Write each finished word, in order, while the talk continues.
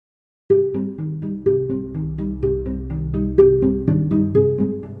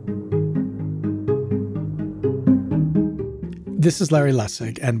This is Larry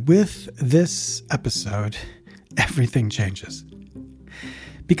Lessig, and with this episode, everything changes.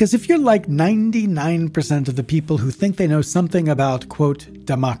 Because if you're like 99% of the people who think they know something about, quote,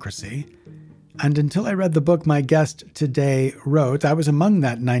 democracy, and until I read the book my guest today wrote, I was among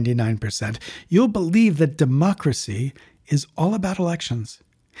that 99%, you'll believe that democracy is all about elections.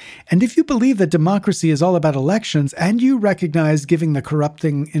 And if you believe that democracy is all about elections, and you recognize, given the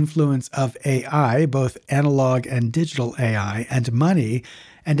corrupting influence of AI, both analog and digital AI, and money,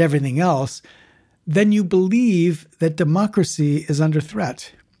 and everything else, then you believe that democracy is under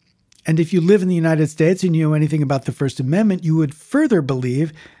threat. And if you live in the United States and you know anything about the First Amendment, you would further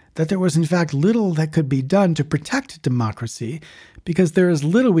believe that there was in fact little that could be done to protect democracy, because there is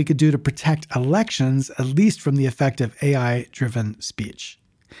little we could do to protect elections, at least from the effect of AI-driven speech.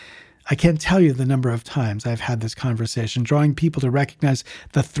 I can't tell you the number of times I've had this conversation, drawing people to recognize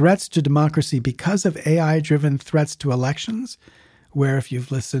the threats to democracy because of AI-driven threats to elections, where if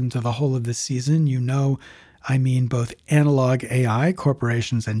you've listened to the whole of this season, you know I mean both analog AI,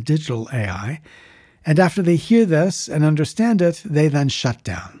 corporations, and digital AI. And after they hear this and understand it, they then shut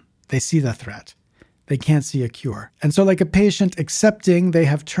down. They see the threat. They can't see a cure. And so like a patient accepting they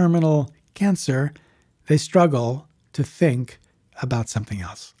have terminal cancer, they struggle to think about something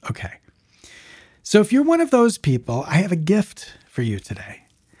else. Okay. So if you're one of those people, I have a gift for you today.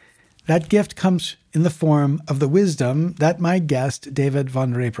 That gift comes in the form of the wisdom that my guest, David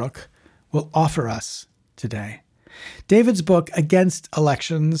Van Reybrouck, will offer us today. David's book, Against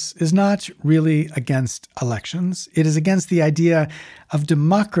Elections, is not really against elections. It is against the idea of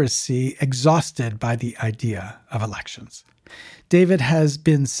democracy exhausted by the idea of elections. David has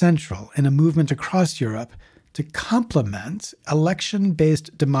been central in a movement across Europe to complement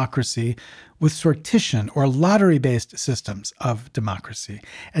election-based democracy with sortition or lottery-based systems of democracy.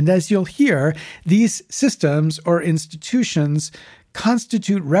 And as you'll hear, these systems or institutions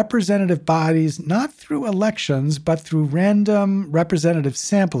constitute representative bodies not through elections, but through random representative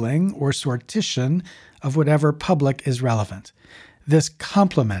sampling or sortition of whatever public is relevant. This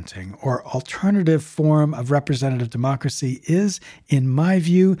complementing or alternative form of representative democracy is, in my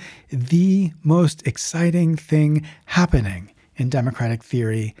view, the most exciting thing happening in democratic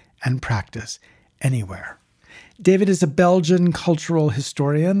theory and practice anywhere. David is a Belgian cultural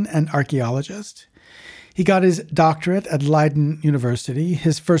historian and archaeologist. He got his doctorate at Leiden University.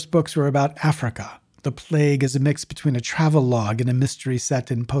 His first books were about Africa. The Plague is a mix between a travel log and a mystery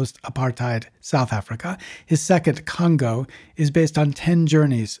set in post-apartheid South Africa. His second, Congo, is based on 10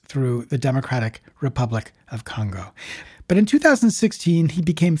 journeys through the Democratic Republic of Congo. But in 2016, he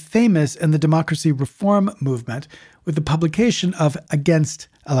became famous in the democracy reform movement with the publication of Against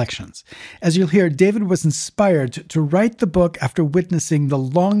Elections. As you'll hear, David was inspired to write the book after witnessing the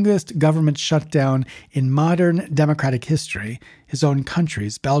longest government shutdown in modern democratic history, his own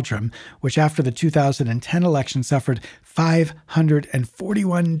country's, Belgium, which after the 2010 election suffered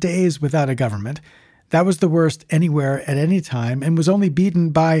 541 days without a government. That was the worst anywhere at any time and was only beaten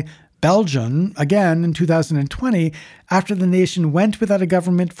by Belgium, again in 2020, after the nation went without a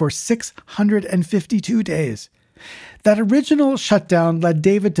government for 652 days. That original shutdown led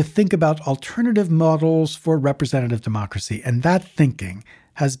David to think about alternative models for representative democracy, and that thinking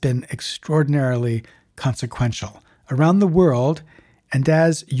has been extraordinarily consequential around the world, and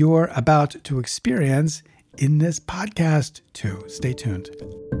as you're about to experience in this podcast too. Stay tuned.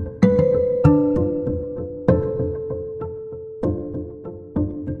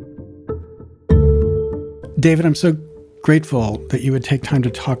 David, I'm so grateful that you would take time to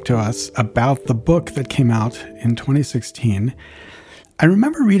talk to us about the book that came out in 2016. I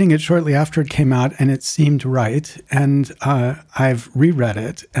remember reading it shortly after it came out, and it seemed right. And I've reread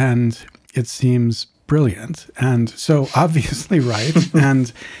it, and it seems brilliant, and so obviously right.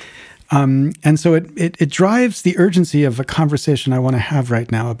 and so it drives the urgency of a conversation I want to have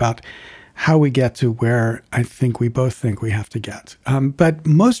right now about how we get to where I think we both think we have to get. But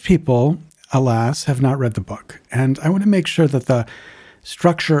most people, alas, have not read the book. And I want to make sure that the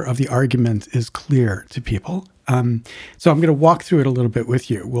structure of the argument is clear to people. So I'm going to walk through it a little bit with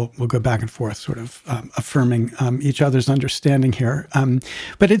you. We'll go back and forth, sort of affirming each other's understanding here.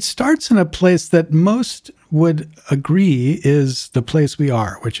 But it starts in a place that most would agree is the place we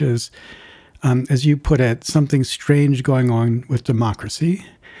are, which is, as you put it, something strange going on with democracy.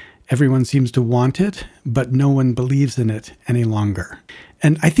 Everyone seems to want it, but no one believes in it any longer.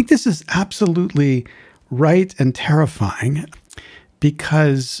 And I think this is absolutely right and terrifying,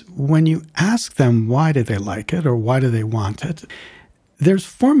 because when you ask them why do they like it or why do they want it, there's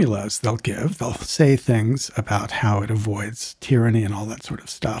formulas they'll give. They'll say things about how it avoids tyranny and all that sort of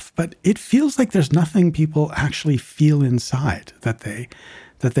stuff. But it feels like there's nothing people actually feel inside that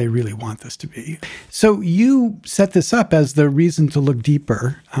they really want this to be. So you set this up as the reason to look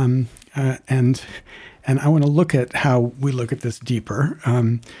deeper, and I want to look at how we look at this deeper.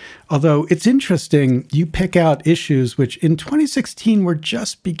 Although it's interesting, you pick out issues which in 2016 were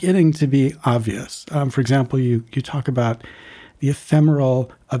just beginning to be obvious. For example, you talk about the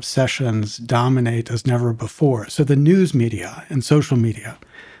ephemeral obsessions dominate as never before. So the news media and social media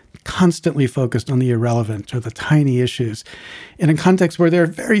constantly focused on the irrelevant or the tiny issues in a context where there are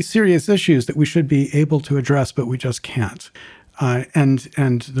very serious issues that we should be able to address, but we just can't. And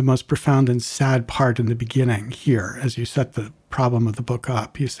the most profound and sad part in the beginning here, as you set the problem of the book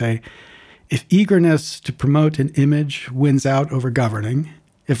up, you say, if eagerness to promote an image wins out over governing,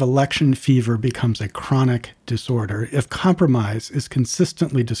 if election fever becomes a chronic disorder, if compromise is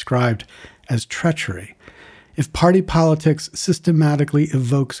consistently described as treachery, if party politics systematically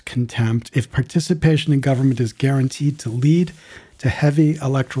evokes contempt, if participation in government is guaranteed to lead to heavy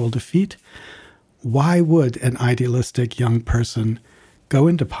electoral defeat, why would an idealistic young person go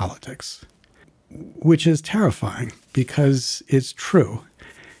into politics? Which is terrifying because it's true.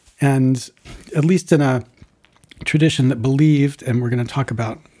 And at least in a tradition that believed, and we're going to talk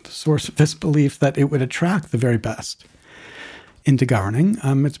about the source of this belief, that it would attract the very best into governing.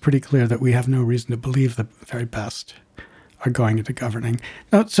 It's pretty clear that we have no reason to believe the very best are going into governing.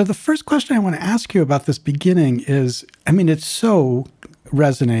 Now, so the first question I want to ask you about this beginning is, I mean, it's so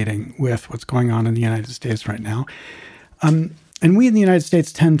resonating with what's going on in the United States right now. And we in the United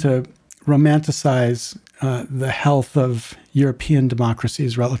States tend to romanticize the health of European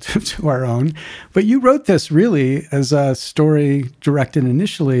democracies relative to our own. But you wrote this really as a story directed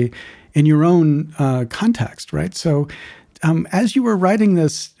initially in your own context, right? So as you were writing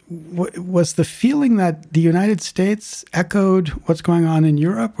this, was the feeling that the United States echoed what's going on in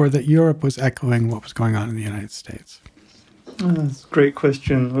Europe, or that Europe was echoing what was going on in the United States? That's a great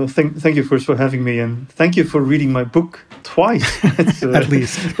question. Well, thank you first for having me, and thank you for reading my book twice. At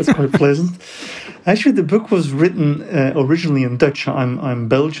least. That's quite pleasant. Actually, the book was written originally in Dutch. I'm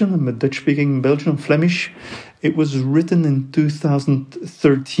Belgian. I'm a Dutch-speaking Belgian. I'm Flemish. It was written in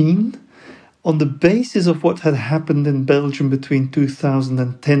 2013 on the basis of what had happened in Belgium between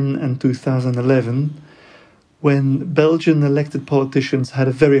 2010 and 2011, when Belgian elected politicians had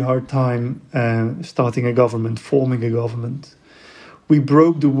a very hard time starting a government, forming a government. We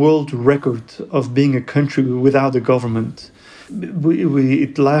broke the world record of being a country without a government.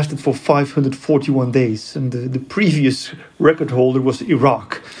 It lasted for 541 days, and the previous record holder was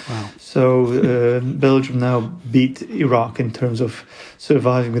Iraq. Wow. So Belgium now beat Iraq in terms of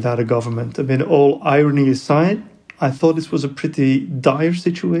surviving without a government. I mean, all irony aside, I thought this was a pretty dire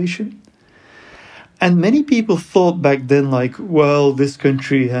situation. And many people thought back then, like, well, this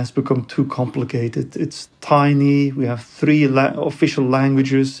country has become too complicated. It's tiny. We have 3 official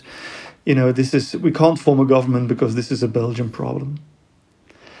languages. You know, we can't form a government because this is a Belgian problem.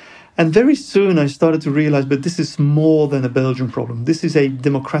 And very soon I started to realize, but this is more than a Belgian problem. This is a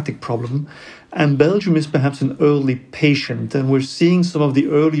democratic problem. And Belgium is perhaps an early patient. And we're seeing some of the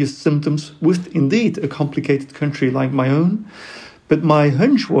earliest symptoms with, indeed, a complicated country like my own. But my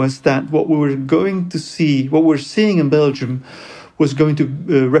hunch was that what we're seeing in Belgium was going to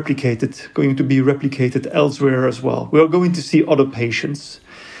be replicated elsewhere as well. We are going to see other patients.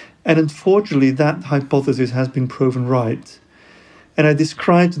 And unfortunately, that hypothesis has been proven right. And I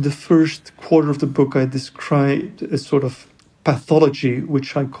described the first quarter of the book, I described a sort of pathology,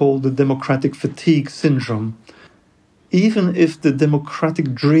 which I call the democratic fatigue syndrome. Even if the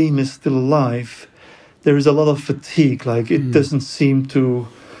democratic dream is still alive, there is a lot of fatigue, like it doesn't seem to,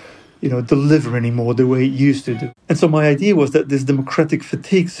 deliver anymore the way it used to do. And so my idea was that this democratic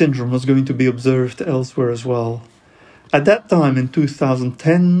fatigue syndrome was going to be observed elsewhere as well. At that time, in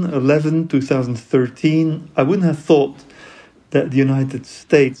 2010, 11, 2013, I wouldn't have thought that the United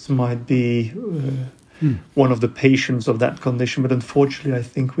States might be one of the patients of that condition. But unfortunately, I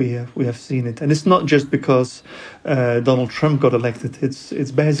think we have seen it. And it's not just because Donald Trump got elected.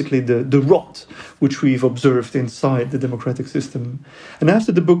 It's basically the rot which we've observed inside the democratic system. And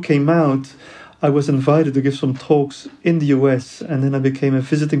after the book came out, I was invited to give some talks in the US, and then I became a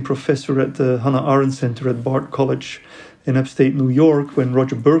visiting professor at the Hannah Arendt Center at Bard College in upstate New York when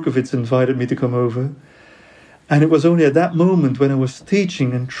Roger Berkowitz invited me to come over. And it was only at that moment when I was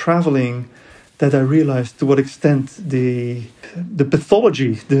teaching and traveling that I realized to what extent the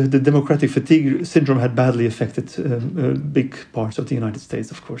pathology, the democratic fatigue syndrome had badly affected big parts of the United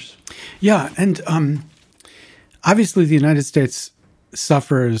States, of course. Yeah, and obviously the United States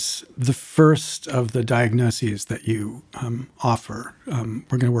suffers the first of the diagnoses that you offer.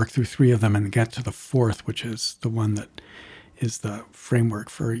 We're going to work through three of them and get to the fourth, which is the one that is the framework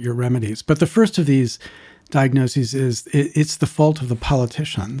for your remedies. But the first of these diagnoses is it's the fault of the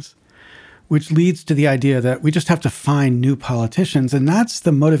politicians, which leads to the idea that we just have to find new politicians. And that's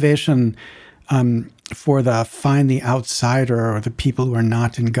the motivation for the find the outsider or the people who are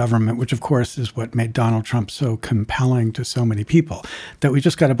not in government, which of course is what made Donald Trump so compelling to so many people, that we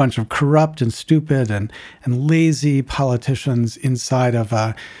just got a bunch of corrupt and stupid and lazy politicians inside of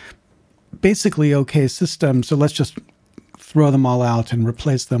a basically okay system. So let's just throw them all out and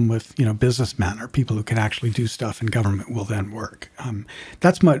replace them with, businessmen or people who can actually do stuff, and government will then work.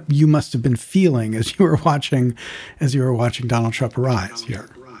 That's what you must have been feeling as you were watching Donald Trump rise here.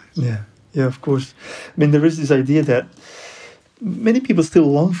 Yeah, of course. I mean, there is this idea that many people still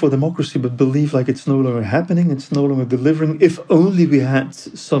long for democracy, but believe like it's no longer happening, it's no longer delivering. If only we had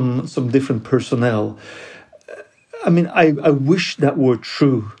some different personnel. I mean, I wish that were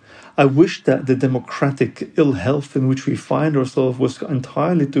true. I wish that the democratic ill health in which we find ourselves was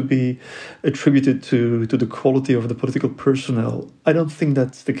entirely to be attributed to the quality of the political personnel. I don't think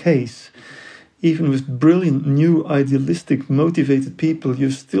that's the case. Even with brilliant, new, idealistic, motivated people,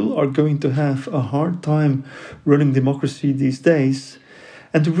 you still are going to have a hard time running democracy these days.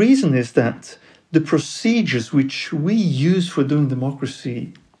 And the reason is that the procedures which we use for doing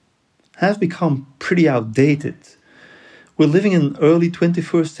democracy have become pretty outdated. We're living in early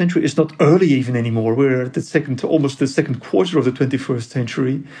 21st century. It's not early even anymore. We're at almost the second quarter of the 21st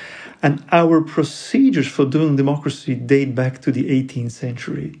century. And our procedures for doing democracy date back to the 18th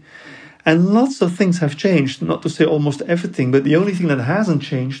century. And lots of things have changed, not to say almost everything, but the only thing that hasn't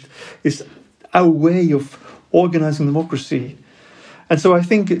changed is our way of organizing democracy. And so I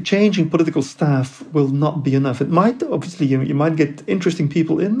think changing political staff will not be enough. It might, obviously, you might get interesting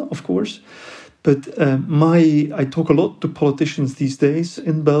people in, of course, but I talk a lot to politicians these days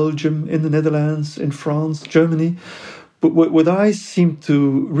in Belgium, in the Netherlands, in France, Germany. But what I seem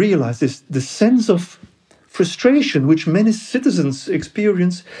to realize is the sense of frustration which many citizens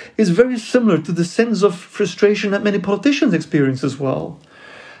experience is very similar to the sense of frustration that many politicians experience as well.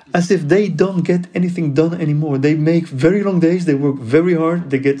 As if they don't get anything done anymore. They make very long days, they work very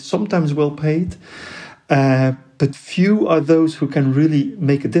hard, they get sometimes well paid, but few are those who can really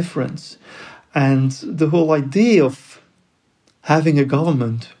make a difference. And the whole idea of having a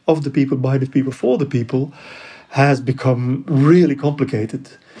government of the people, by the people, for the people has become really complicated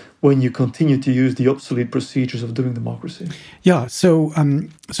when you continue to use the obsolete procedures of doing democracy. Yeah, so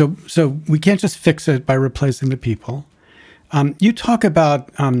we can't just fix it by replacing the people. You talk about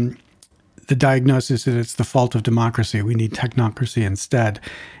the diagnosis that it's the fault of democracy. We need technocracy instead.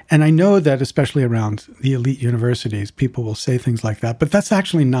 And I know that especially around the elite universities, people will say things like that, but that's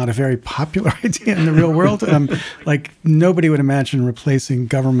actually not a very popular idea in the real world. Like nobody would imagine replacing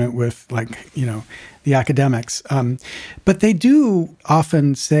government with the academics. But they do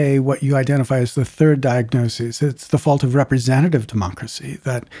often say what you identify as the third diagnosis. It's the fault of representative democracy,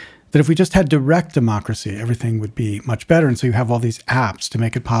 that if we just had direct democracy, everything would be much better. And so you have all these apps to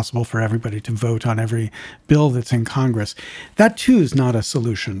make it possible for everybody to vote on every bill that's in Congress. That, too, is not a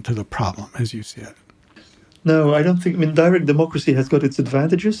solution to the problem, as you see it. No, I don't think. I mean, direct democracy has got its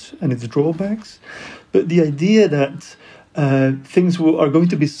advantages and its drawbacks. But the idea that things are going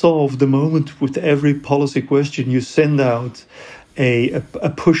to be solved the moment with every policy question you send out a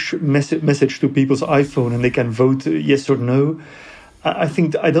push message to people's iPhone and they can vote yes or no. I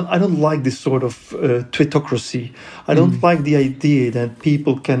think I don't like this sort of tweetocracy. I don't like the idea that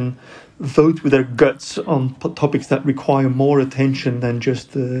people can vote with their guts on topics that require more attention than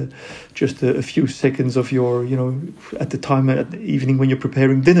just a few seconds of your, at the time at the evening when you're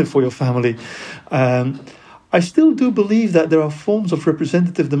preparing dinner for your family. I still do believe that there are forms of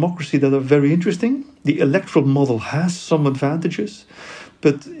representative democracy that are very interesting. The electoral model has some advantages.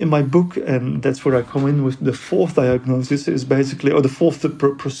 But in my book, and that's where I come in with the fourth diagnosis, is basically, or the fourth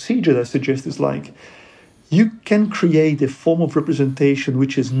procedure that I suggest is like, you can create a form of representation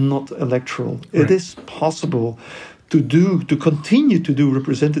which is not electoral. Right. It is possible to continue to do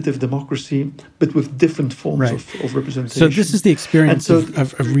representative democracy, but with different forms of representation. So this is the experience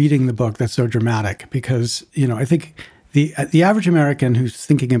of reading the book that's so dramatic, because, I think the average American who's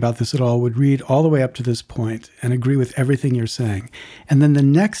thinking about this at all would read all the way up to this point and agree with everything you're saying. And then the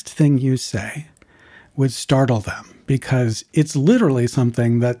next thing you say would startle them, because it's literally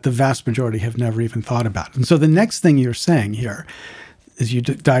something that the vast majority have never even thought about. And so the next thing you're saying here, as you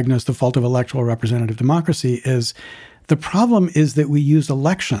diagnose the fault of electoral representative democracy, is the problem is that we use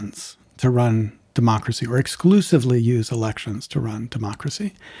elections to run democracy or exclusively use elections to run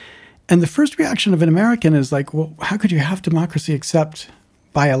democracy. And the first reaction of an American is like, well, how could you have democracy except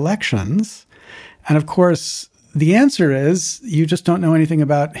by elections? And of course, the answer is you just don't know anything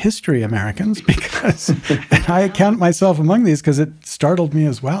about history, Americans, because and I count myself among these because it startled me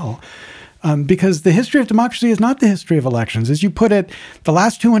as well. Because the history of democracy is not the history of elections. As you put it, the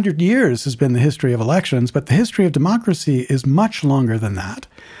last 200 years has been the history of elections, but the history of democracy is much longer than that.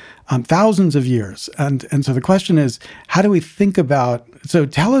 Thousands of years. And so the question is, how do we think about, so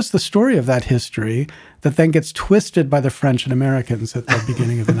tell us the story of that history that then gets twisted by the French and Americans at the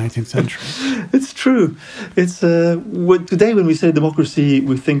beginning of the 19th century. It's true. It's today when we say democracy,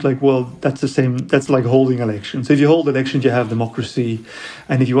 we think like, well, that's the same, that's like holding elections. If you hold elections, you have democracy.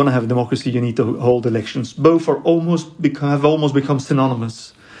 And if you want to have democracy, you need to hold elections. Both are have almost become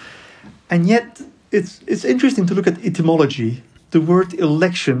synonymous. And yet, it's interesting to look at etymology. The word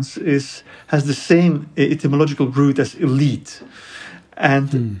elections has the same etymological root as elite.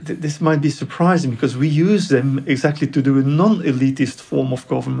 And this might be surprising because we use them exactly to do a non-elitist form of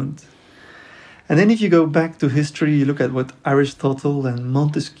government. And then if you go back to history, you look at what Aristotle and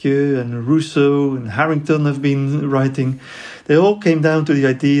Montesquieu and Rousseau and Harrington have been writing. They all came down to the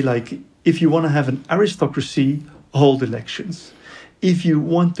idea like, if you want to have an aristocracy, hold elections. If you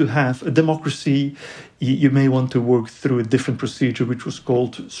want to have a democracy, you may want to work through a different procedure, which was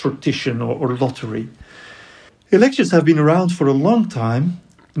called sortition or lottery. Elections have been around for a long time.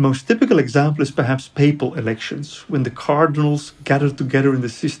 The most typical example is perhaps papal elections, when the cardinals gathered together in the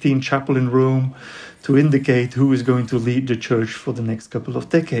Sistine Chapel in Rome to indicate who is going to lead the church for the next couple of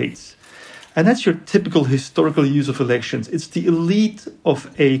decades. And that's your typical historical use of elections. It's the elite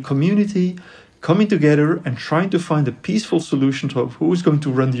of a community coming together and trying to find a peaceful solution to who is going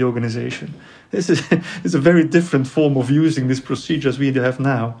to run the organization. This is a very different form of using this procedure as we have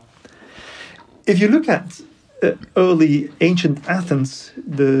now. If you look at early ancient Athens,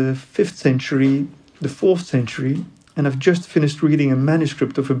 the 5th century, the 4th century, and I've just finished reading a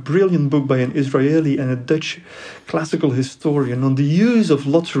manuscript of a brilliant book by an Israeli and a Dutch classical historian on the use of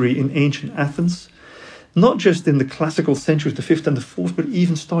lottery in ancient Athens, not just in the classical centuries, the 5th and the 4th, but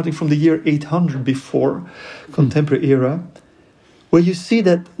even starting from the year 800 before contemporary era, where you see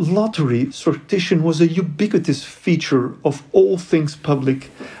that lottery, sortition, was a ubiquitous feature of all things public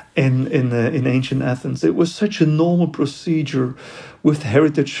in ancient Athens. It was such a normal procedure with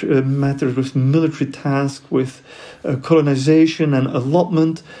heritage matters, with military tasks, with colonization and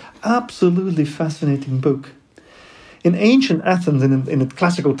allotment. Absolutely fascinating book. In ancient Athens, in the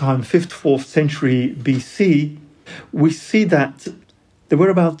classical time, 5th, 4th century BC, we see that there were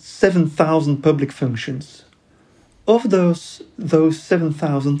about 7,000 public functions. Of those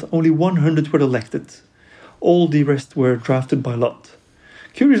 7,000, only 100 were elected. All the rest were drafted by lot.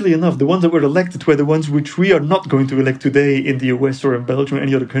 Curiously enough, the ones that were elected were the ones which we are not going to elect today in the US or in Belgium or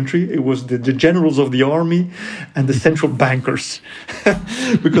any other country. It was the generals of the army and the central bankers.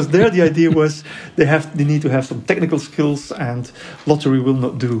 Because there the idea was they need to have some technical skills and lottery will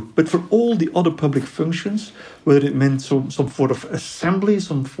not do. But for all the other public functions, whether it meant some sort of assembly,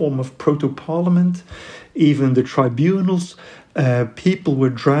 some form of proto-parliament, even the tribunals, people were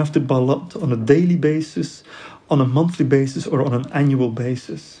drafted by lot on a daily basis, on a monthly basis, or on an annual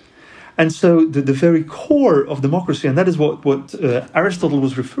basis. And so the very core of democracy, and that is what Aristotle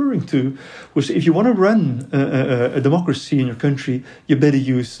was referring to, was if you want to run a democracy in your country, you better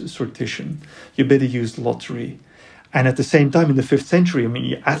use sortition, you better use lottery. And at the same time, in the 5th century, I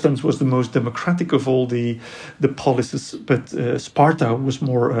mean, Athens was the most democratic of all the policies, but Sparta was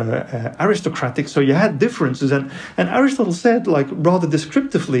more aristocratic. So you had differences. And Aristotle said, like, rather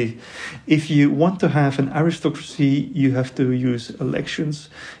descriptively, if you want to have an aristocracy, you have to use elections.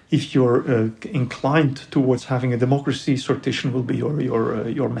 If you're inclined towards having a democracy, sortition will be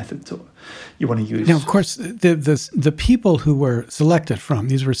your method you want to use. Now, of course, the people who were selected from,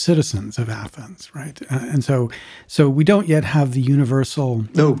 these were citizens of Athens, right? And so we don't yet have the universal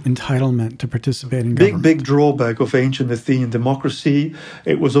entitlement to participate in government. Big drawback of ancient Athenian democracy.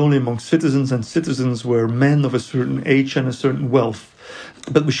 It was only among citizens, and citizens were men of a certain age and a certain wealth.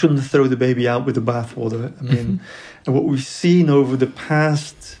 But we shouldn't throw the baby out with the bathwater. I mean, and what we've seen over the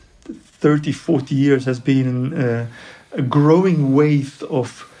past 30, 40 years has been a growing wave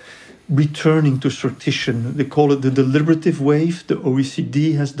of returning to sortition. They call it the deliberative wave. The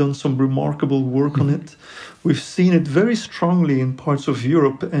OECD has done some remarkable work on it. We've seen it very strongly in parts of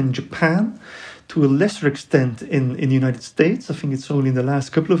Europe and Japan to a lesser extent in the United States. I think it's only in the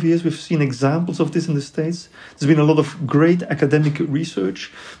last couple of years we've seen examples of this in the States. There's been a lot of great academic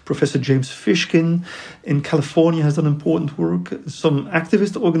research. Professor James Fishkin in California has done important work. Some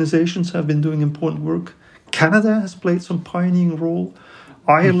activist organizations have been doing important work. Canada has played some pioneering role.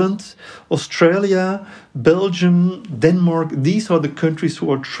 Ireland, Australia, Belgium, Denmark, these are the countries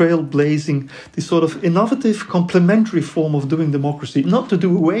who are trailblazing this sort of innovative, complementary form of doing democracy, not to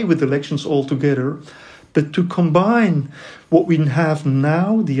do away with elections altogether, but to combine what we have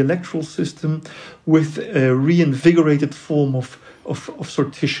now, the electoral system, with a reinvigorated form of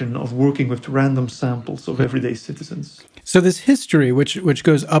sortition, of working with random samples of everyday citizens. So this history, which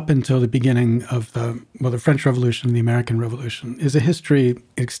goes up until the beginning of the French Revolution and the American Revolution, is a history, it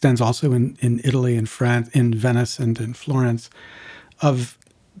extends also in Italy and France, in Venice and in Florence, of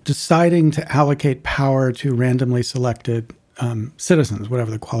deciding to allocate power to randomly selected citizens,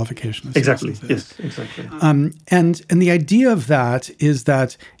 whatever the qualification of exactly. citizens is. Yes, exactly. And the idea of that is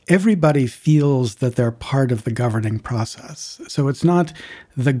that everybody feels that they're part of the governing process. So it's not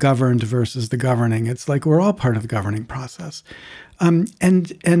the governed versus the governing. It's like we're all part of the governing process. And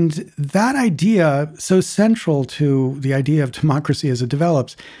that idea, so central to the idea of democracy as it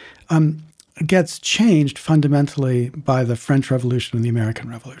develops, gets changed fundamentally by the French Revolution and the American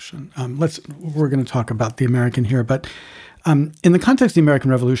Revolution. We're going to talk about the American here, but in the context of the American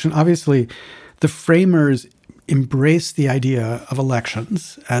Revolution, obviously, the framers embraced the idea of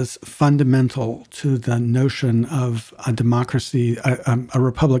elections as fundamental to the notion of a democracy, a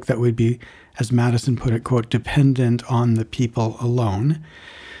republic that would be, as Madison put it, quote, dependent on the people alone.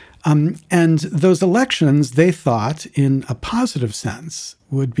 And those elections, they thought, in a positive sense,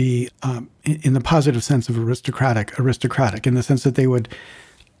 would be, in the positive sense of aristocratic, in the sense that they would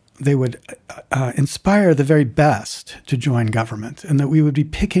inspire the very best to join government, and that we would be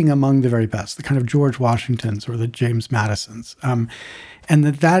picking among the very best, the kind of George Washingtons or the James Madisons, and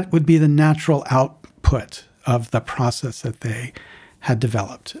that would be the natural output of the process that they had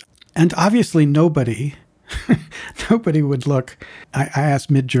developed. And obviously nobody would look. I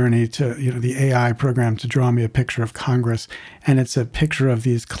asked Midjourney the AI program, to draw me a picture of Congress, and it's a picture of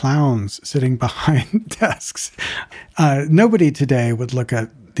these clowns sitting behind desks. Nobody today would look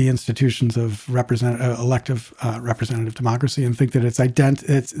at the institutions of elective representative democracy and think that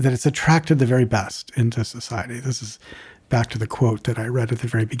it's attracted the very best into society. This is back to the quote that I read at the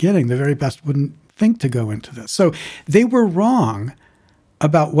very beginning. The very best wouldn't think to go into this. So they were wrong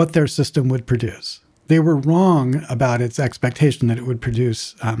about what their system would produce. They were wrong about its expectation that it would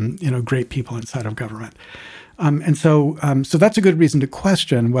produce, great people inside of government. And so that's a good reason to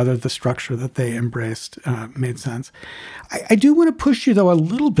question whether the structure that they embraced made sense. I do want to push you, though, a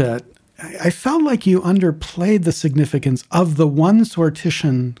little bit. I felt like you underplayed the significance of the one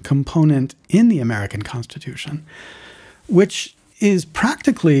sortition component in the American Constitution, which is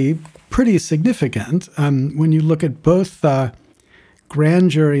practically pretty significant when you look at both the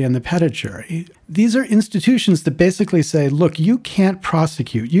grand jury and the petit jury. These are institutions that basically say, look, you can't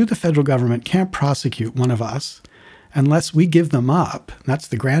prosecute, you, the federal government, can't prosecute one of us unless we give them up. That's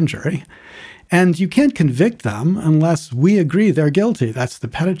the grand jury. And you can't convict them unless we agree they're guilty. That's the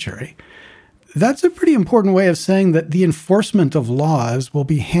petit jury. That's a pretty important way of saying that the enforcement of laws will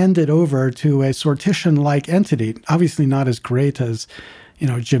be handed over to a sortition-like entity, obviously not as great as,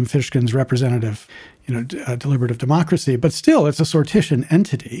 Jim Fishkin's representative, deliberative democracy, but still it's a sortition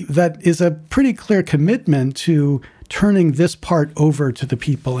entity that is a pretty clear commitment to turning this part over to the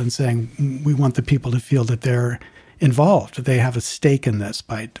people and saying, we want the people to feel that they're involved, they have a stake in this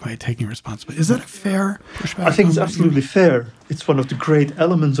by taking responsibility. Is that a fair perspective? I think it's absolutely fair. It's one of the great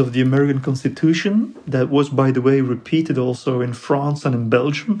elements of the American Constitution that was, by the way, repeated also in France and in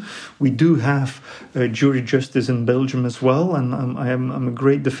Belgium. We do have jury justice in Belgium as well, and I'm a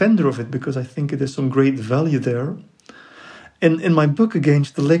great defender of it because I think it has some great value there. In my book,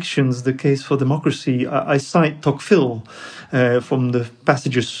 Against Elections, The Case for Democracy, I cite Tocqueville from the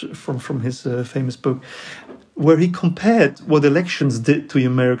passages from his famous book, where he compared what elections did to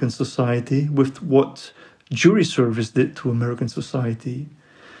American society with what jury service did to American society.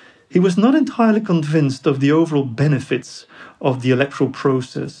 He was not entirely convinced of the overall benefits of the electoral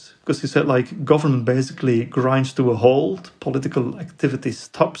process, because he said, government basically grinds to a halt, political activity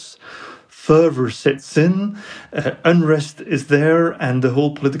stops fervor sets in, unrest is there, and the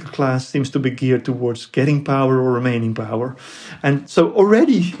whole political class seems to be geared towards getting power or remaining power. And so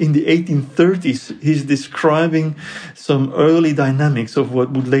already in the 1830s, he's describing some early dynamics of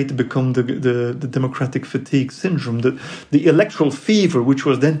what would later become the democratic fatigue syndrome, the electoral fever, which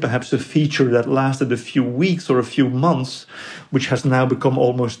was then perhaps a feature that lasted a few weeks or a few months, which has now become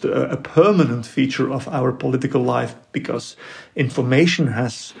almost a permanent feature of our political life because information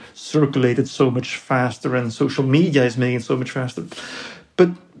has circulated so much faster and social media is making it so much faster. But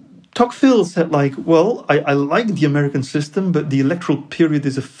Tocqueville said, well, I like the American system, but the electoral period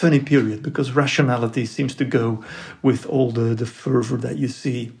is a funny period because rationality seems to go with all the fervor that you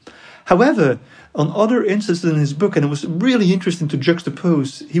see. However, on other instances in his book, and it was really interesting to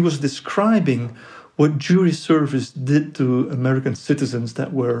juxtapose, he was describing what jury service did to American citizens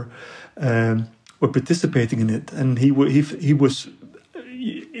that were participating in it, and he was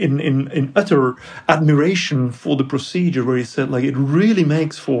in utter admiration for the procedure, where he said, it really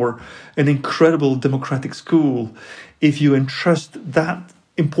makes for an incredible democratic school if you entrust that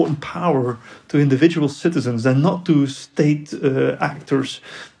important power to individual citizens and not to state actors,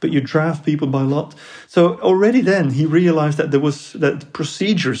 but you draft people by lot. So already then he realized that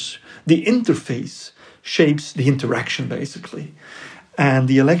procedures, the interface, shapes the interaction basically. And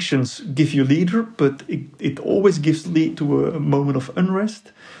the elections give you leader, but it always gives lead to a moment of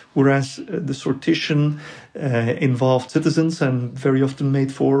unrest, whereas the sortition involved citizens and very often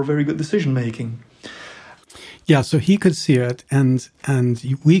made for very good decision making. Yeah, so he could see it, and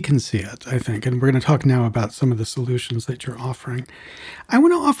we can see it, I think. And we're going to talk now about some of the solutions that you're offering. I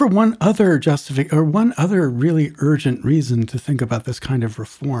want to offer one other really urgent reason to think about this kind of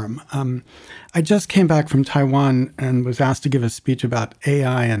reform. I just came back from Taiwan and was asked to give a speech about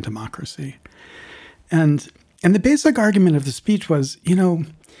AI and democracy. And the basic argument of the speech was,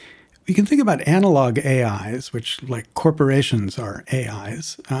 we can think about analog AIs, which like corporations are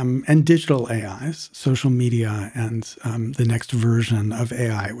AIs, and digital AIs, social media, and the next version of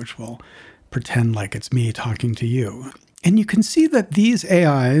AI, which will pretend like it's me talking to you. And you can see that these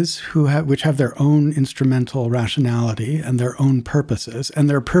AIs, which have their own instrumental rationality and their own purposes, and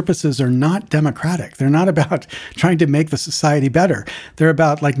their purposes are not democratic. They're not about trying to make the society better. They're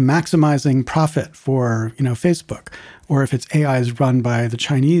about maximizing profit for Facebook. Or if it's AIs run by the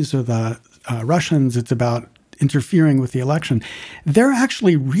Chinese or the Russians, it's about interfering with the election. They're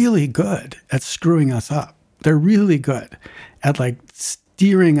actually really good at screwing us up. They're really good at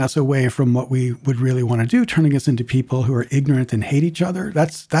steering us away from what we would really want to do, turning us into people who are ignorant and hate each other.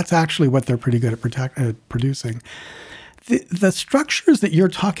 That's actually what they're pretty good at producing. The structures that you're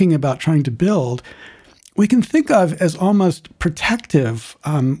talking about trying to build, we can think of as almost protective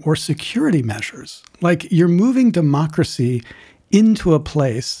or security measures. You're moving democracy into a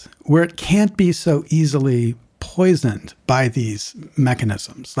place where it can't be so easily poisoned by these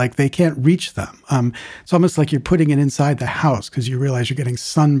mechanisms. They can't reach them. It's almost like you're putting it inside the house because you realize you're getting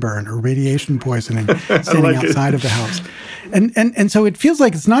sunburn or radiation poisoning standing outside of the house. And so it feels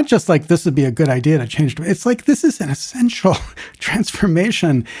like it's not just this would be a good idea to change. It's this is an essential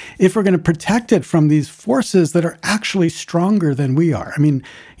transformation if we're going to protect it from these forces that are actually stronger than we are.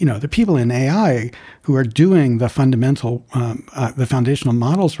 The people in AI who are doing the foundational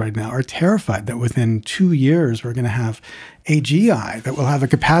models right now are terrified that within 2 years we're going to have AGI that will have a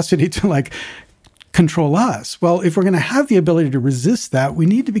capacity to control us. Well, if we're going to have the ability to resist that, we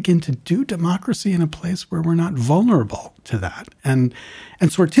need to begin to do democracy in a place where we're not vulnerable to that. And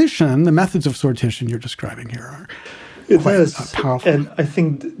sortition, the methods of sortition you're describing here are quite powerful. And I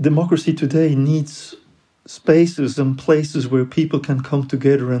think democracy today needs spaces and places where people can come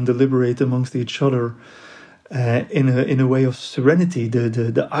together and deliberate amongst each other in a way of serenity.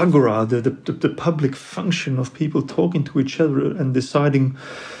 The agora, the public function of people talking to each other and deciding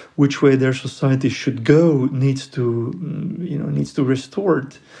which way their society should go needs to restore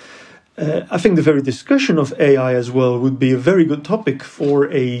it. I think the very discussion of AI as well would be a very good topic for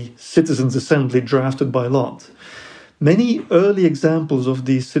a citizens' assembly drafted by lot. Many early examples of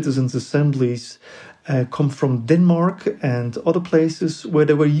these citizens' assemblies come from Denmark and other places where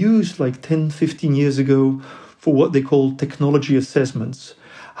they were used 10, 15 years ago for what they call technology assessments.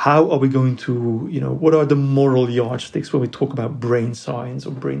 How are we going to, what are the moral yardsticks when we talk about brain science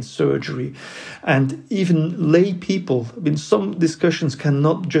or brain surgery? And even lay people, some discussions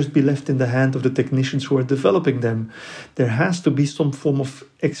cannot just be left in the hand of the technicians who are developing them. There has to be some form of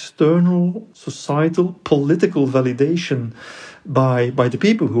external, societal, political validation by the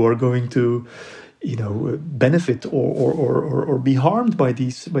people who are going to benefit or be harmed by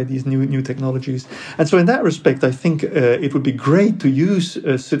these new technologies. And so in that respect, I think it would be great to use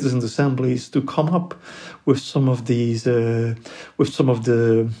citizens' assemblies to come up with some of these, with some of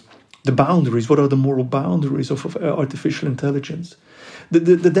the boundaries. What are the moral boundaries of artificial intelligence?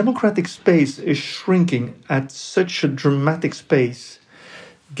 The democratic space is shrinking at such a dramatic pace.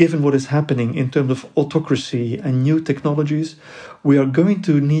 Given what is happening in terms of autocracy and new technologies, we are going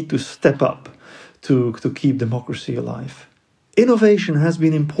to need to step up to keep democracy alive. Innovation has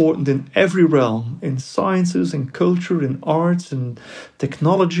been important in every realm, in sciences, in culture, in arts, in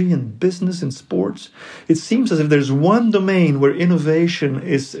technology, in business, in sports. It seems as if there's one domain where innovation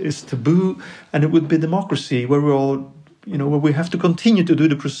is taboo, and it would be democracy, where we're all, where we have to continue to do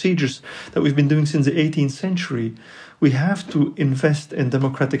the procedures that we've been doing since the 18th century. We have to invest in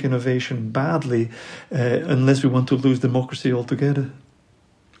democratic innovation badly, unless we want to lose democracy altogether.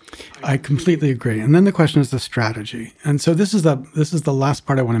 I completely agree. And then the question is the strategy. And so this is the last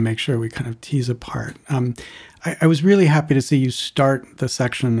part I want to make sure we kind of tease apart. I was really happy to see you start the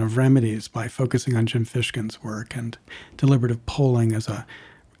section of remedies by focusing on Jim Fishkin's work and deliberative polling as a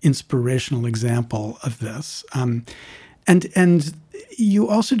inspirational example of this. And you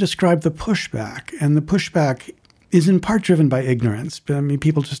also described the pushback, and the pushback is in part driven by ignorance. But I mean,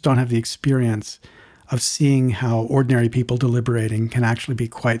 people just don't have the experience of seeing how ordinary people deliberating can actually be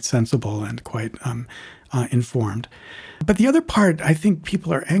quite sensible and quite informed. But the other part I think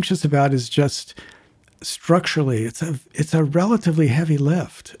people are anxious about is just structurally, it's a relatively heavy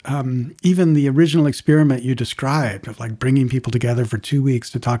lift. Even the original experiment you described of like bringing people together for 2 weeks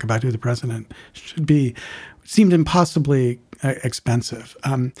to talk about who the president should be seemed impossibly expensive.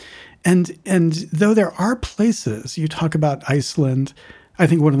 And though there are places, you talk about Iceland, I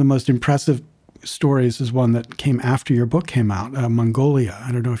think one of the most impressive stories is one that came after your book came out, Mongolia.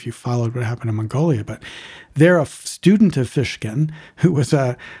 I don't know if you followed what happened in Mongolia, but there a student of Fishkin, who was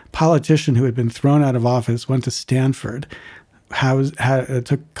a politician who had been thrown out of office, went to Stanford, took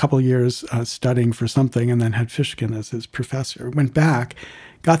a couple of years studying for something, and then had Fishkin as his professor, went back,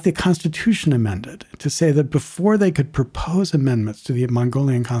 got the constitution amended to say that before they could propose amendments to the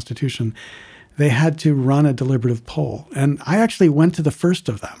Mongolian constitution, they had to run a deliberative poll. And I actually went to the first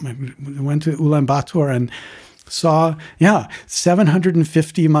of them. I went to Ulaanbaatar and saw,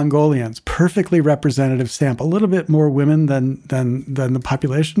 750 Mongolians, perfectly representative sample. A little bit more women than the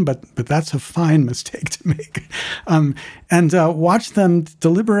population, but that's a fine mistake to make. And watched them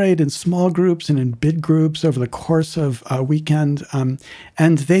deliberate in small groups and in big groups over the course of a weekend.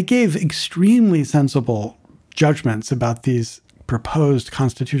 And they gave extremely sensible judgments about these proposed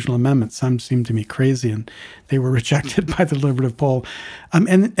constitutional amendments. Some seemed to me crazy, and they were rejected by the deliberative poll.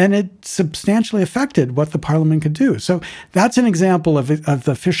 And it substantially affected what the parliament could do. So that's an example of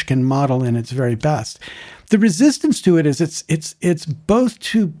the Fishkin model in its very best. The resistance to it is it's both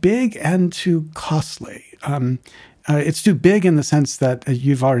too big and too costly. It's too big in the sense that, as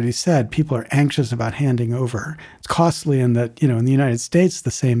you've already said, people are anxious about handing over. It's costly in that, in the United States, the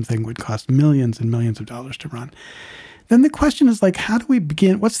same thing would cost millions and millions of dollars to run. Then the question is how do we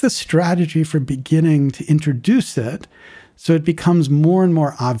begin? What's the strategy for beginning to introduce it so it becomes more and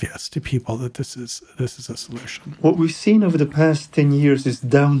more obvious to people that this is a solution? What we've seen over the past 10 years is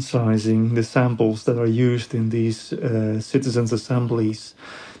downsizing the samples that are used in these citizens' assemblies.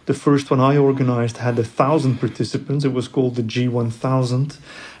 The first one I organized had 1,000 participants. It was called the G1000.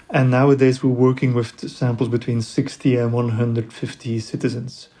 And nowadays we're working with samples between 60 and 150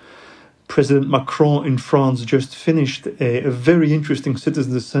 citizens. President Macron in France just finished a very interesting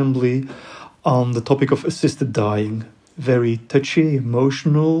citizens' assembly on the topic of assisted dying. Very touchy,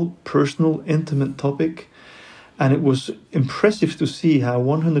 emotional, personal, intimate topic. And it was impressive to see how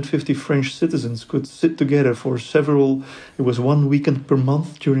 150 French citizens could sit together for it was 1 weekend per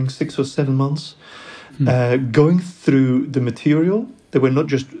month during 6 or 7 months, going through the material. They were not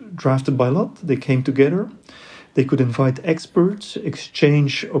just drafted by lot, they came together. They could invite experts,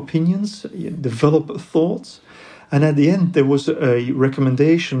 exchange opinions, develop thoughts. And at the end, there was a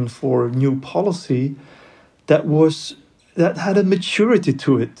recommendation for new policy that had a maturity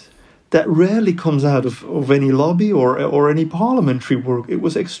to it that rarely comes out of any lobby or any parliamentary work. It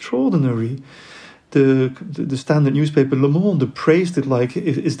was extraordinary. The standard newspaper Le Monde praised it like,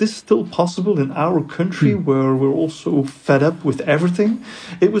 is this still possible in our country where we're all so fed up with everything?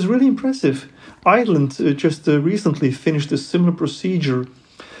 It was really impressive. Ireland just recently finished a similar procedure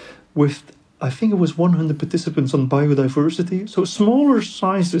with, I think it was 100 participants on biodiversity. So smaller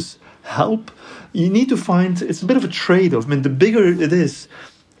sizes help. You need to find, it's a bit of a trade-off. I mean, the bigger it is,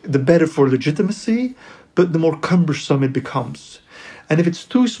 the better for legitimacy, but the more cumbersome it becomes. And if it's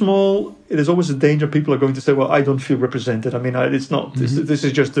too small, it is always a danger. People are going to say, well, I don't feel represented. I mean, it's not, this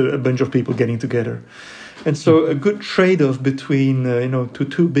is just a bunch of people getting together. And so a good trade-off between,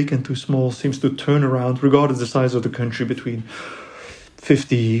 too big and too small seems to turn around, regardless of the size of the country, between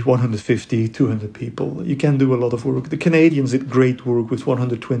 50, 150, 200 people. You can do a lot of work. The Canadians did great work with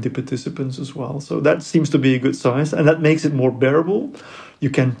 120 participants as well. So that seems to be a good size, and that makes it more bearable. You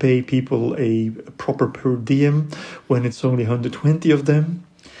can pay people a proper per diem when it's only 120 of them.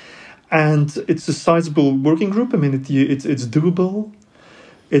 And it's a sizable working group. I mean, it's doable.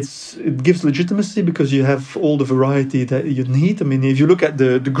 It gives legitimacy because you have all the variety that you need. I mean, if you look at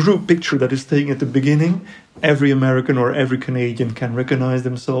the group picture that is taken at the beginning, every American or every Canadian can recognize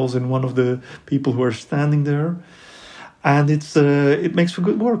themselves in one of the people who are standing there. And it makes for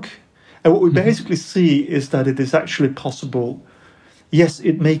good work. And what we basically see is that it is actually possible. Yes,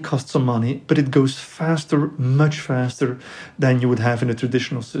 it may cost some money, but it goes faster, much faster than you would have in a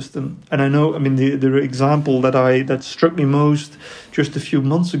traditional system. And I know, I mean, the example that struck me most just a few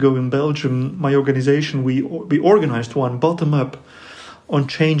months ago in Belgium, my organization, we organized one bottom up on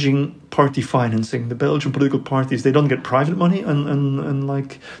changing party financing. The Belgian political parties, they don't get private money,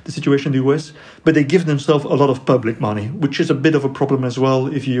 unlike the situation in the US, but they give themselves a lot of public money, which is a bit of a problem as well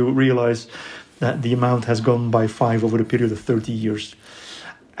if you realize that the amount has gone by 5 over the period of 30 years.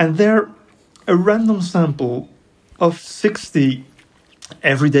 And there, a random sample of 60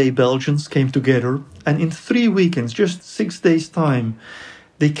 everyday Belgians came together, and in 3 weekends, just 6 days' time,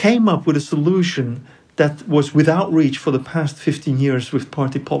 they came up with a solution that was without reach for the past 15 years with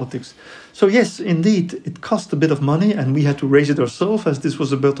party politics. So yes, indeed, it cost a bit of money, and we had to raise it ourselves as this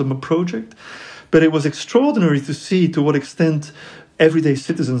was a bottom-up project. But it was extraordinary to see to what extent everyday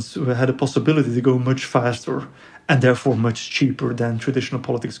citizens had a possibility to go much faster and therefore much cheaper than traditional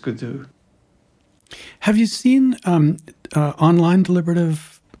politics could do. Have you seen online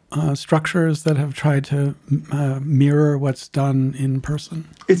deliberative structures that have tried to mirror what's done in person?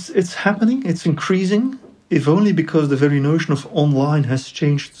 It's happening. It's increasing, if only because the very notion of online has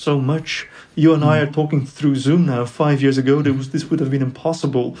changed so much. You and I are talking through Zoom now. 5 years ago, this would have been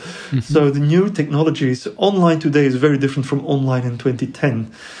impossible. So the new technologies, online today is very different from online in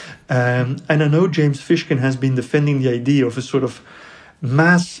 2010. And I know James Fishkin has been defending the idea of a sort of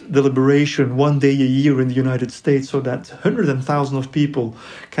mass deliberation one day a year in the United States so that hundreds and thousands of people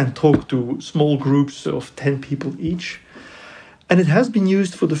can talk to small groups of 10 people each. And it has been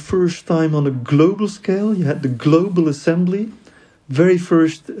used for the first time on a global scale. You had the Global Assembly, very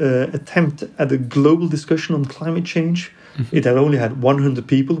first attempt at a global discussion on climate change. It had only had 100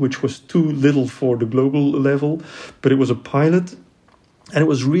 people, which was too little for the global level, but it was a pilot. And it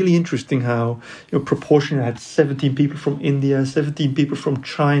was really interesting how, proportionally had 17 people from India, 17 people from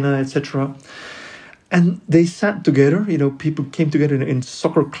China, etc. And they sat together, people came together in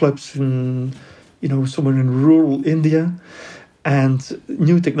soccer clubs in, somewhere in rural India. And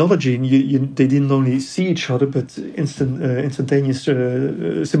new technology, they didn't only see each other, but simultaneous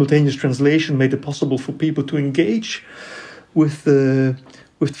translation made it possible for people to engage with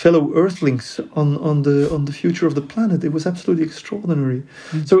fellow Earthlings on the future of the planet. It was absolutely extraordinary.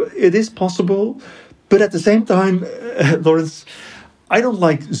 So it is possible, but at the same time, Lawrence, I don't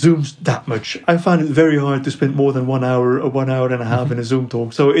like Zooms that much. I find it very hard to spend more than 1 hour or 1 hour and a half in a Zoom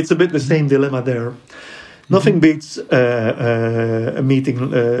talk. So it's a bit the same dilemma there. Nothing beats a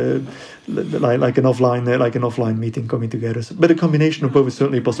meeting like an offline meeting coming together. But a combination of both is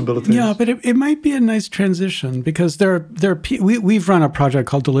certainly a possibility. Yeah, but it might be a nice transition because we've run a project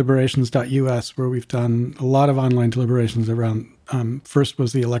called deliberations.us where we've done a lot of online deliberations around. First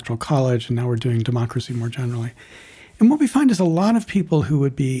was the Electoral College, and now we're doing democracy more generally. And what we find is a lot of people who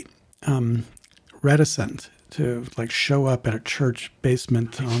would be reticent to show up at a church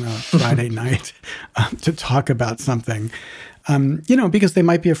basement on a Friday night to talk about something, because they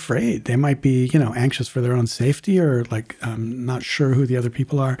might be afraid. They might be, anxious for their own safety or not sure who the other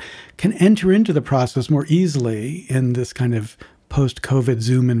people are, can enter into the process more easily in this kind of post-COVID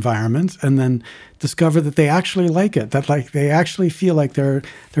Zoom environment and then discover that they actually like it, that they actually feel like they're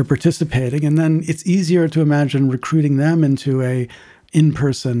participating. And then it's easier to imagine recruiting them into a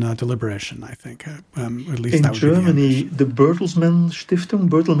in-person deliberation, I think. At least in that would Germany, the Bertelsmann Stiftung,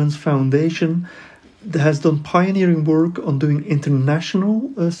 Bertelsmann's foundation, has done pioneering work on doing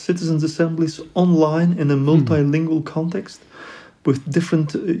international citizens' assemblies online in a multilingual context with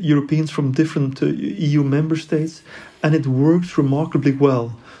different Europeans from different EU member states, and it worked remarkably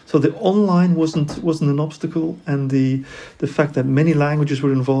well. So the online wasn't an obstacle, and the fact that many languages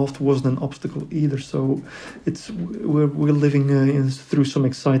were involved wasn't an obstacle either. So we're living through some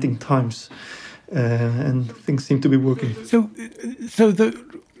exciting times. and things seem to be working. So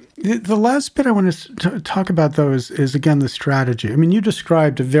the last bit I want to talk about, though, is again the strategy. I mean, you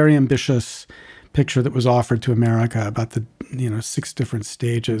described a very ambitious picture that was offered to America about the 6 different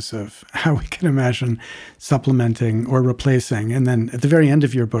stages of how we can imagine supplementing or replacing. And then at the very end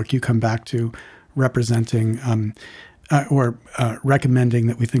of your book, you come back to representing or recommending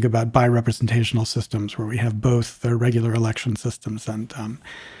that we think about bi-representational systems, where we have both the regular election systems and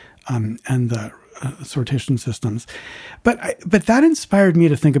the sortation systems. But that inspired me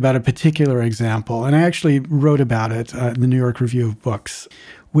to think about a particular example, and I actually wrote about it in the New York Review of Books,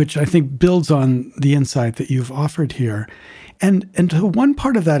 which I think builds on the insight that you've offered here. And one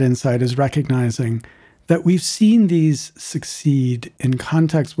part of that insight is recognizing that we've seen these succeed in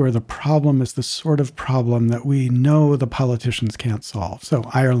contexts where the problem is the sort of problem that we know the politicians can't solve. So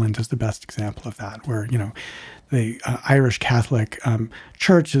Ireland is the best example of that, where, the Irish Catholic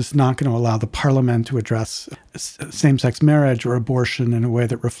Church is not going to allow the parliament to address same-sex marriage or abortion in a way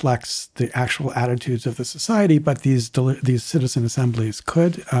that reflects the actual attitudes of the society, but these citizen assemblies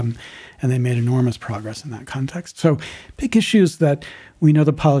could, and they made enormous progress in that context. So big issues that we know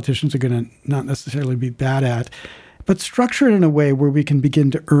the politicians are going to not necessarily be bad at, but structured in a way where we can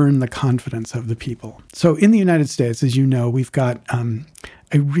begin to earn the confidence of the people. So in the United States, as you know, we've got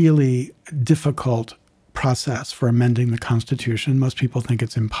a really difficult process for amending the Constitution. Most people think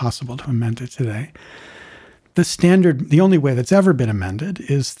it's impossible to amend it today. The only way that's ever been amended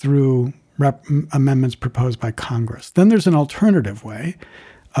is through amendments proposed by Congress. Then there's an alternative way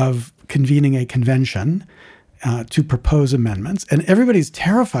of convening a convention to propose amendments. And everybody's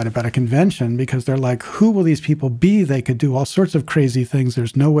terrified about a convention because they're like, who will these people be? They could do all sorts of crazy things.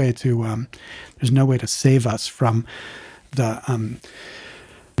 There's no way to save us from the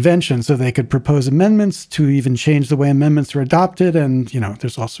convention. So they could propose amendments to even change the way amendments are adopted. And,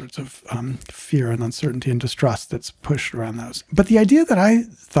 there's all sorts of fear and uncertainty and distrust that's pushed around those. But the idea that I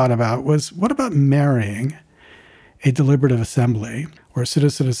thought about was, what about marrying a deliberative assembly or a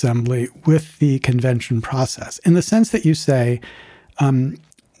citizen assembly with the convention process, in the sense that you say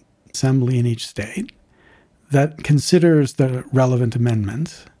assembly in each state that considers the relevant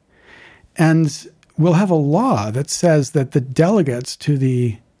amendment, and we'll have a law that says that the delegates to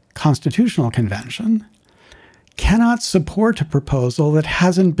the Constitutional Convention cannot support a proposal that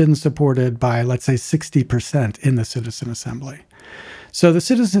hasn't been supported by, let's say, 60% in the Citizen Assembly. So the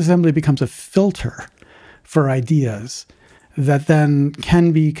Citizen Assembly becomes a filter for ideas that then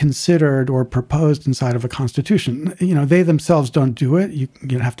can be considered or proposed inside of a constitution. They themselves don't do it.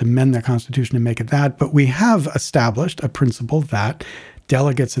 You have to amend their constitution to make it that. But we have established a principle that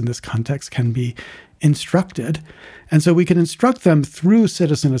delegates in this context can be instructed. And so we can instruct them through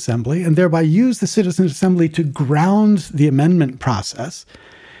citizen assembly and thereby use the citizen assembly to ground the amendment process,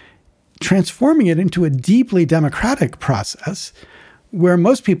 transforming it into a deeply democratic process where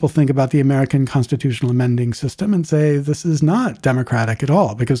most people think about the American constitutional amending system and say, this is not democratic at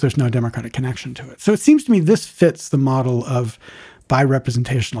all because there's no democratic connection to it. So it seems to me this fits the model of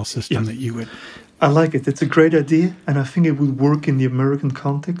bi-representational system that you would... I like it. It's a great idea, and I think it would work in the American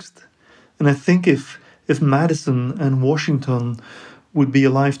context. And I think if Madison and Washington would be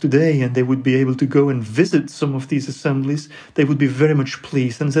alive today and they would be able to go and visit some of these assemblies, they would be very much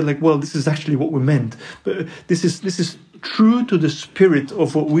pleased and say, well, this is actually what we meant. But this is true to the spirit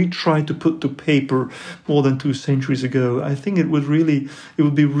of what we tried to put to paper more than 2 centuries ago. I think it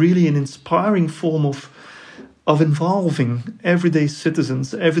would be really an inspiring form of involving everyday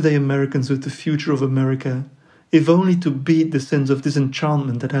citizens, everyday Americans with the future of America, if only to beat the sense of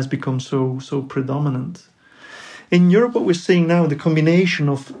disenchantment that has become so predominant. In Europe, what we're seeing now, the combination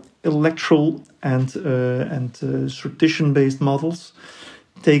of electoral and sortition-based models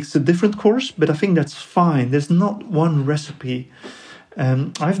takes a different course, but I think that's fine. There's not one recipe.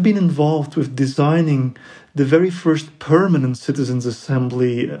 I've been involved with designing the very first permanent citizens'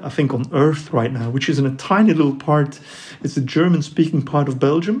 assembly, I think, on Earth right now, which is in a tiny little part. It's a German-speaking part of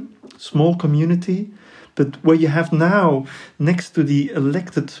Belgium, small community, but where you have now, next to the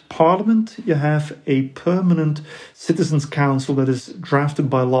elected parliament, you have a permanent citizens' council that is drafted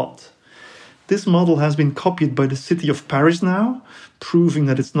by lot. This model has been copied by the city of Paris now, proving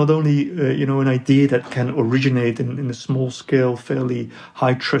that it's not only an idea that can originate in a small-scale, fairly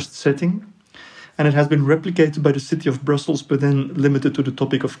high-trust setting, and it has been replicated by the city of Brussels, but then limited to the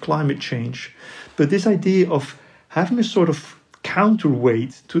topic of climate change. But this idea of having a sort of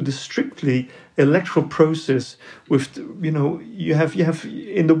counterweight to the strictly electoral process, with you have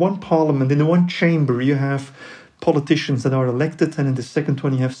in the one parliament, in the one chamber, you have politicians that are elected, and in the second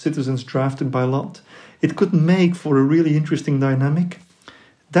one you have citizens drafted by lot. It could make for a really interesting dynamic.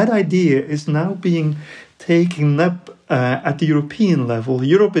 That idea is now being taken up at the European level.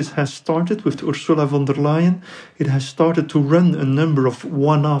 Europe has started with Ursula von der Leyen. It has started to run a number of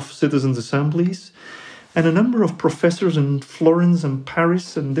one-off citizens' assemblies. And a number of professors in Florence and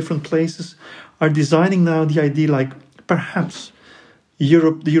Paris and different places are designing now the idea like perhaps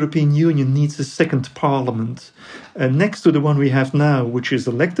the European Union needs a second parliament. Next to the one we have now, which is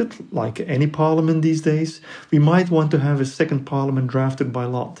elected, like any parliament these days, we might want to have a second parliament drafted by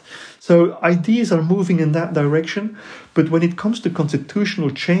lot. So ideas are moving in that direction. But when it comes to constitutional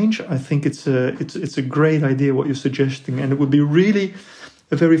change, I think it's a great idea what you're suggesting. And it would be really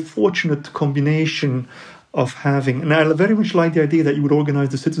a very fortunate combination of having, and I very much like the idea that you would organize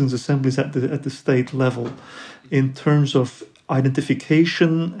the citizens' assemblies at the state level in terms of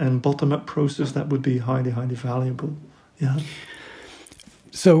identification and bottom-up process. That would be highly, highly valuable. Yeah.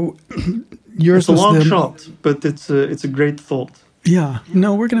 So yours it's a long shot, but it's a great thought. Yeah.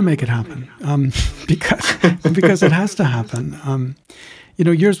 No, we're going to make it happen because it has to happen.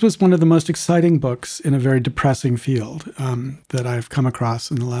 Yours was one of the most exciting books in a very depressing field that I've come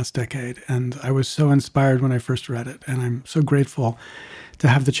across in the last decade. And I was so inspired when I first read it. And I'm so grateful to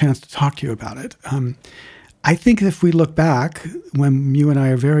have the chance to talk to you about it. I think if we look back when you and I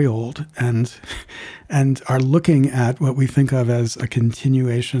are very old and are looking at what we think of as a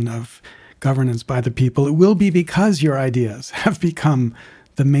continuation of governance by the people, it will be because your ideas have become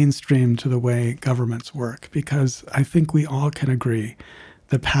the mainstream to the way governments work. Because I think we all can agree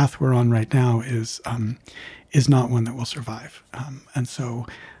the path we're on right now is not one that will survive. And so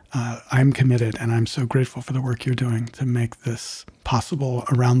I'm committed, and I'm so grateful for the work you're doing to make this possible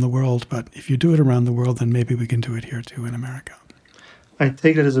around the world. But if you do it around the world, then maybe we can do it here too in America. I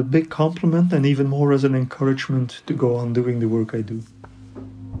take that as a big compliment and even more as an encouragement to go on doing the work I do.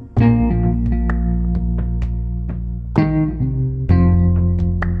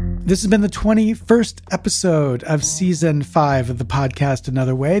 This has been the 21st episode of Season 5 of the podcast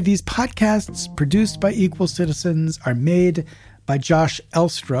Another Way. These podcasts, produced by Equal Citizens, are made by Josh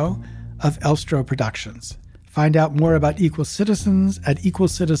Elstro of Elstro Productions. Find out more about Equal Citizens at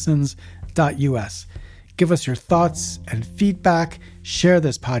equalcitizens.us. Give us your thoughts and feedback. Share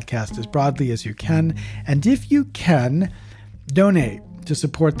this podcast as broadly as you can. And if you can, donate to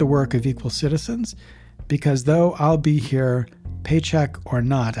support the work of Equal Citizens, because though I'll be here paycheck or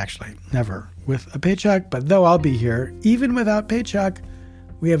not, actually never with a paycheck, but though I'll be here even without paycheck,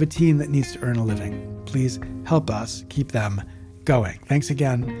 we have a team that needs to earn a living. Please help us keep them going. Thanks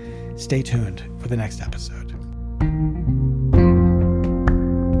again. Stay tuned for the next episode.